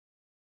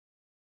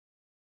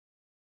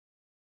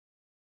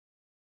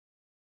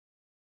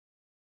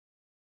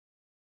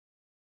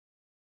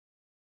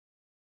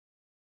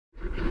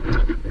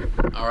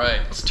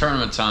Alright, it's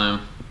tournament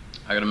time.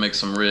 I gotta make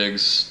some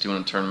rigs,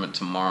 doing a tournament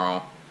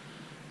tomorrow.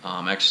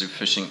 I'm actually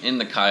fishing in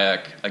the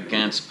kayak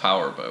against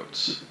power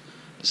boats.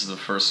 This is the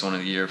first one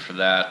of the year for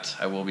that.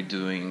 I will be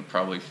doing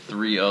probably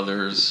 3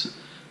 others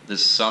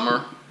this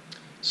summer.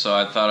 So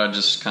I thought I'd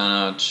just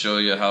kind of show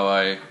you how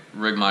I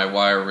rig my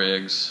wire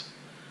rigs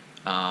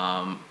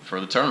for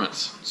the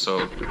tournaments.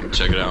 So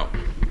check it out.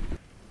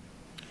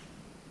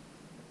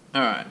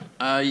 Alright,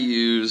 I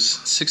use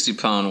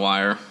 60-pound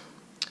wire.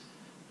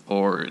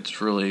 Or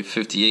it's really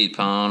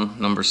 58-pound,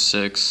 number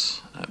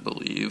 6, I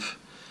believe.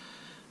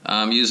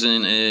 I'm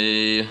using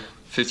a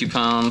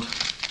 50-pound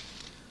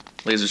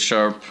laser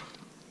sharp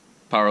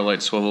power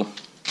light swivel.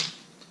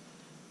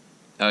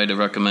 I'd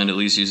recommend at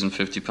least using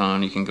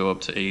 50-pound. You can go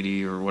up to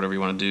 80 or whatever you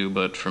want to do,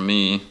 but for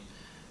me,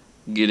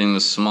 getting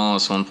the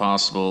smallest one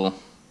possible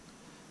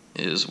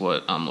is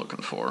what I'm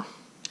looking for.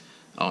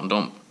 Oh,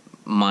 don't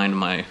mind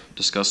my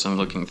disgusting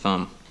looking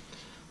thumb.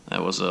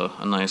 That was a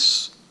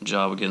nice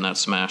job of getting that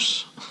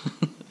smashed.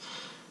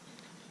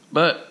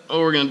 But what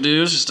we're gonna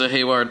do is just a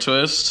haywire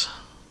twist,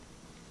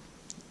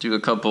 do a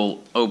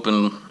couple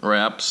open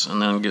wraps,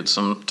 and then get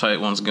some tight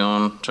ones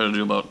going. Try to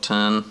do about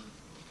 10.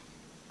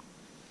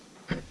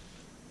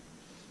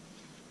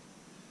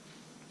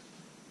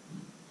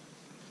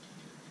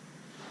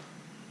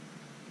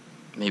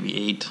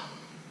 Maybe 8.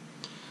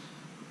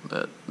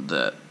 But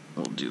that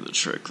will do the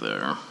trick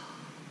there.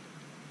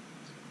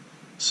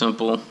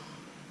 Simple.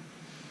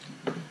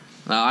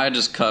 Now I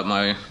just cut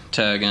my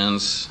tag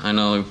ends. I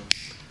know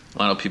a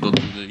lot of people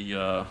do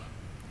the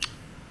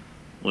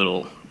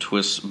little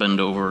twist, bend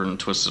over and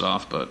twist it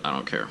off, but I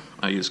don't care.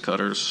 I use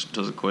cutters,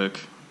 does it quick,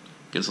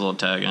 gets a little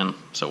tag in,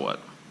 so what?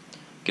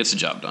 Gets the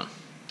job done.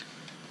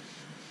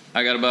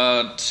 I got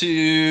about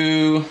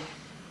 2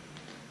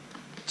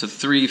 to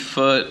 3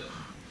 foot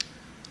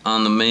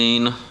on the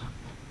main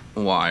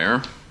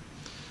wire,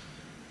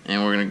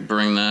 and we're going to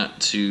bring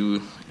that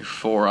to your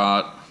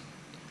 4/0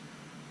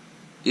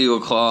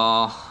 Eagle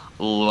Claw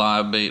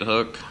live bait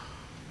hook.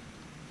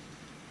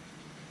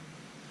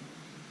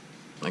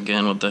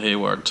 Again with the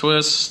haywire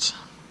twist.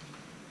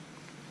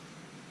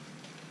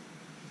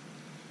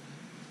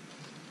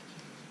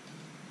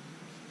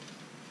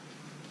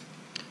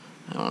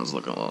 That one's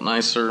looking a little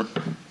nicer.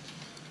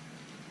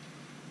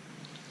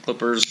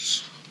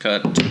 Clippers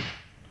cut.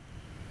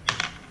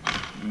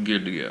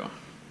 Good to go.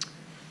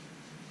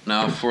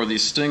 Now for the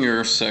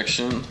stinger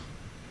section,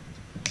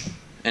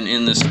 and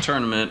in this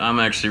tournament, I'm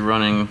actually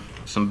running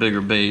some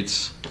bigger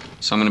baits,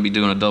 so I'm going to be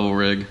doing a double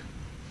rig.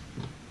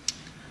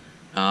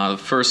 The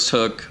first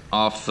hook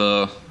off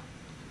the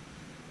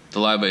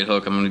live bait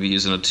hook, I'm going to be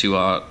using a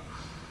 2/0.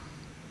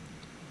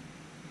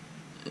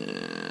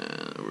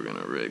 And we're going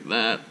to rig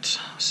that.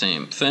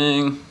 Same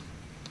thing.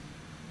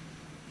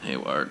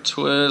 Haywire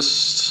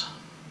twist.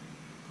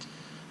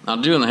 Now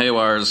doing the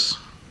haywires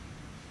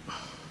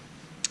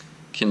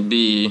can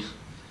be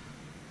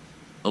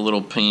a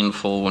little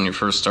painful when you're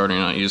first starting,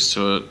 not used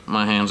to it.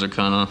 My hands are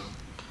kind of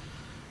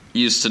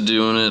used to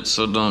doing it,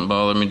 so don't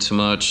bother me too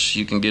much.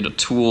 You can get a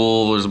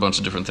tool, there's a bunch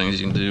of different things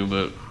you can do,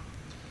 but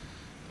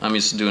I'm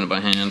used to doing it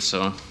by hand,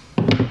 so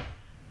I'm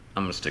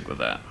going to stick with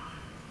that.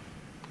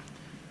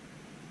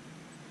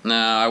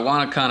 Now I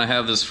want to kind of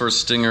have this first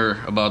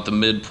stinger about the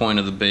midpoint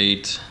of the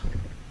bait,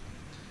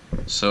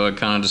 so I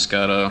kind of just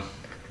got to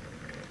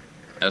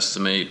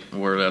estimate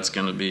where that's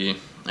going to be.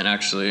 And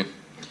actually,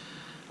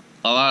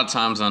 a lot of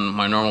times on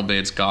my normal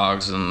baits,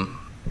 gogs and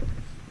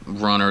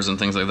runners and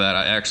things like that,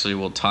 I actually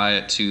will tie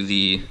it to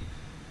the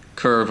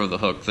curve of the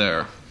hook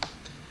there.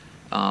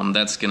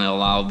 That's going to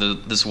allow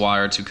this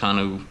wire to kind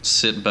of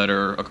sit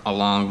better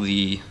along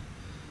the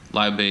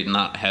live bait,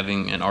 not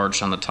having an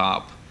arch on the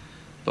top.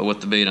 But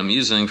with the bait I'm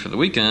using for the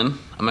weekend,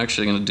 I'm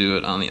actually going to do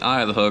it on the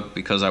eye of the hook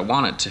because I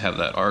want it to have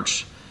that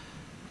arch,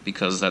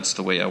 because that's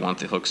the way I want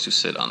the hooks to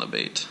sit on the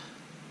bait.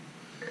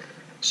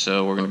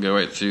 So we're going to go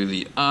right through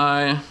the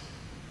eye.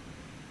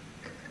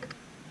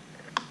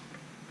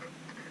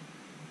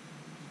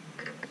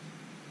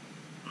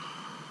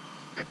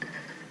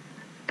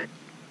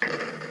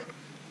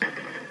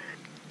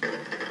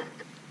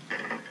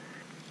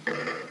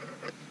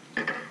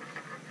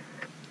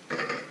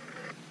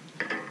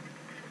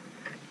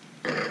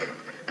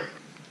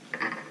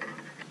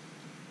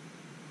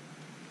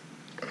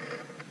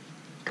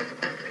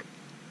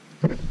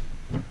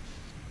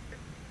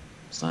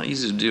 It's not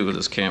easy to do with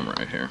this camera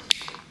right here.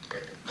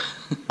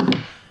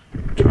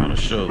 I'm trying to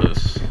show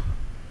this,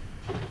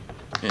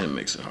 and it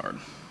makes it hard.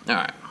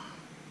 Alright,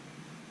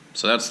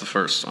 so that's the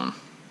first one.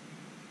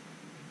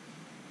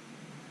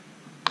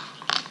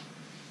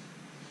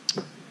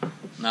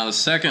 Now the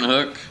second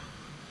hook,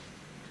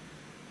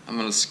 I'm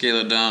going to scale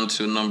it down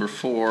to a number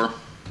 4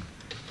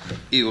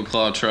 Eagle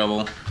Claw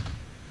treble,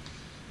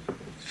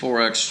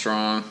 4X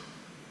strong.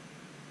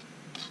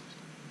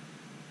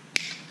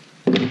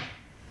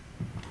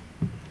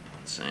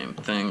 Same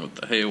thing with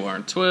the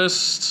haywire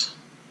twist.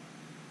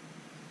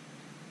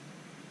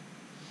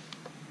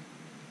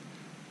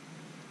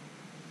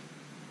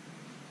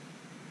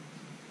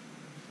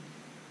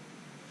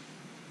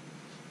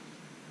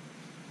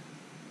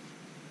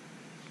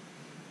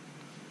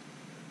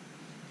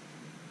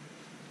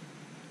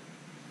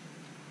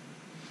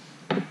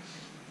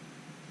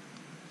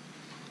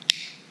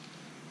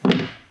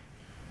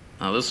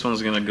 Now this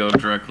one's going to go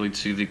directly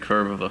to the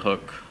curve of the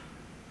hook.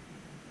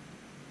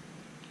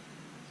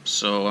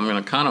 So I'm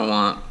going to kind of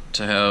want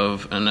to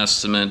have an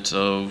estimate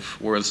of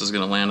where this is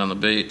going to land on the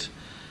bait.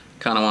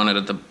 Kind of want it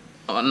at the,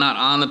 not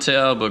on the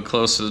tail, but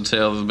close to the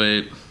tail of the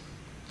bait,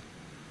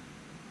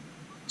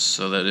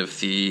 so that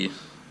if the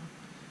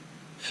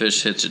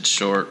fish hits it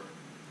short,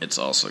 it's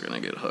also going to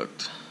get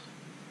hooked.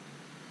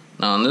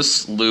 Now on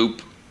this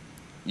loop,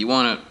 you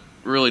want it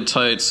really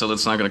tight so that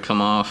it's not going to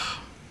come off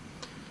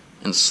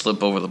and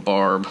slip over the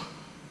barb.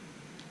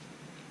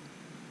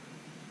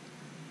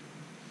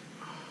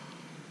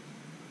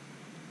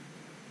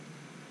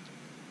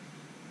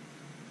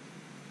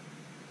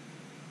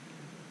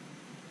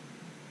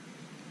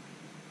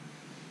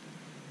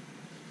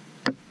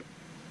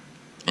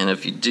 And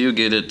if you do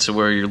get it to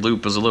where your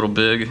loop is a little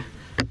big,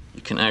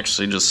 you can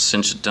actually just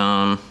cinch it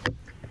down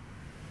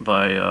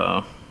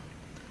by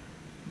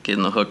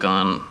getting the hook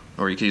on,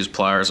 or you can use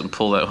pliers and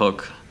pull that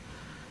hook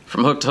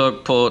from hook to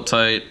hook, pull it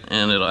tight,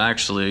 and it'll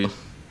actually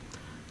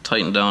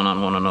tighten down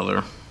on one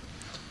another.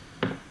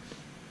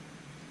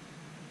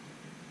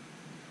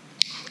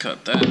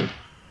 Cut that.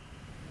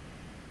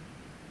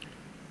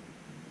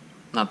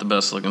 Not the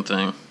best looking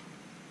thing,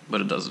 but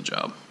it does the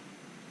job.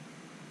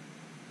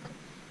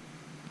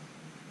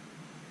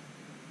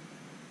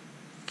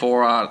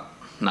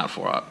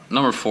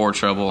 Number 4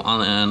 treble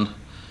on the end,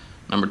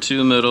 number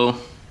 2 middle,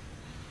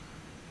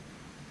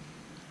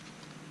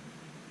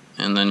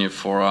 and then your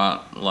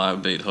 4/0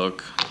 live bait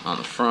hook on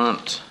the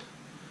front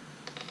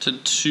to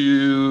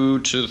 2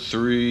 to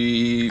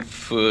 3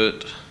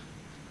 foot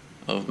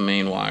of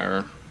main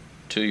wire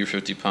to your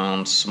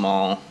 50-pound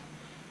small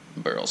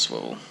barrel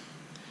swivel.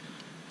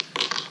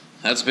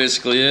 That's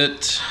basically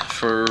it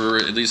for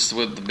at least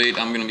with the bait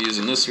I'm going to be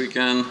using this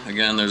weekend.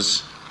 Again,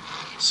 there's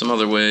some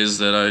other ways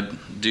that I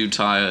do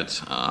tie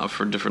it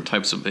for different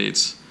types of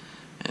baits,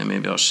 and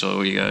maybe I'll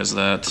show you guys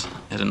that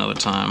at another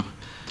time.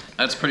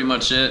 That's pretty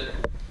much it.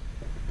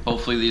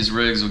 Hopefully these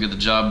rigs will get the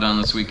job done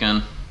this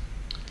weekend.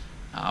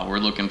 We're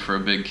looking for a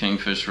big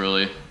kingfish,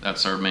 really.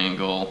 That's our main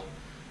goal.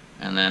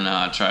 And then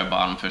try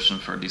bottom fishing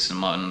for a decent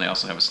mutton. They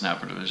also have a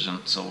snapper division,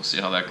 so we'll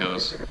see how that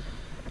goes.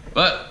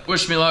 But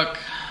wish me luck.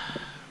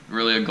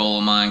 Really a goal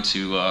of mine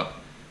to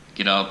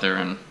get out there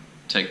and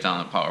take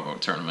down the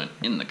powerboat tournament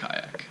in the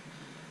kayak.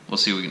 We'll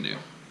see what we can do.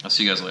 I'll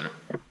see you guys later.